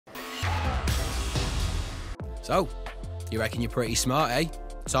So, you reckon you're pretty smart, eh?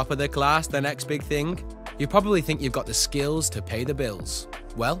 Top of the class, the next big thing? You probably think you've got the skills to pay the bills.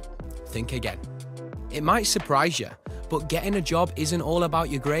 Well, think again. It might surprise you, but getting a job isn't all about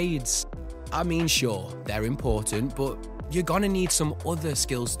your grades. I mean, sure, they're important, but you're gonna need some other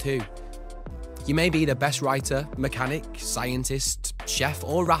skills too. You may be the best writer, mechanic, scientist, chef,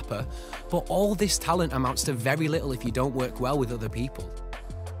 or rapper, but all this talent amounts to very little if you don't work well with other people.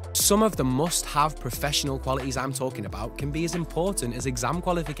 Some of the must-have professional qualities I'm talking about can be as important as exam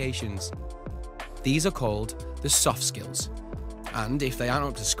qualifications. These are called the soft skills, and if they aren't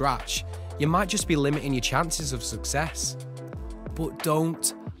up to scratch, you might just be limiting your chances of success. But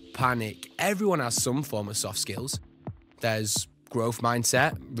don't panic. Everyone has some form of soft skills. There's growth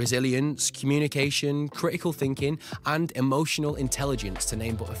mindset, resilience, communication, critical thinking, and emotional intelligence, to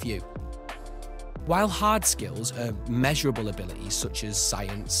name but a few. While hard skills are measurable abilities such as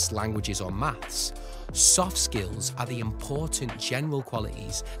science, languages, or maths, soft skills are the important general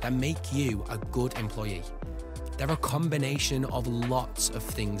qualities that make you a good employee. They're a combination of lots of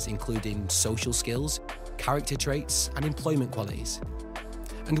things, including social skills, character traits, and employment qualities.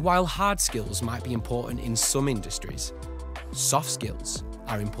 And while hard skills might be important in some industries, soft skills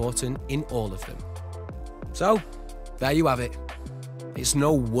are important in all of them. So, there you have it. It's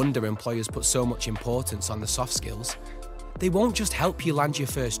no wonder employers put so much importance on the soft skills. They won't just help you land your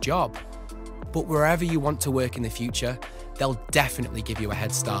first job, but wherever you want to work in the future, they'll definitely give you a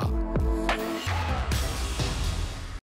head start.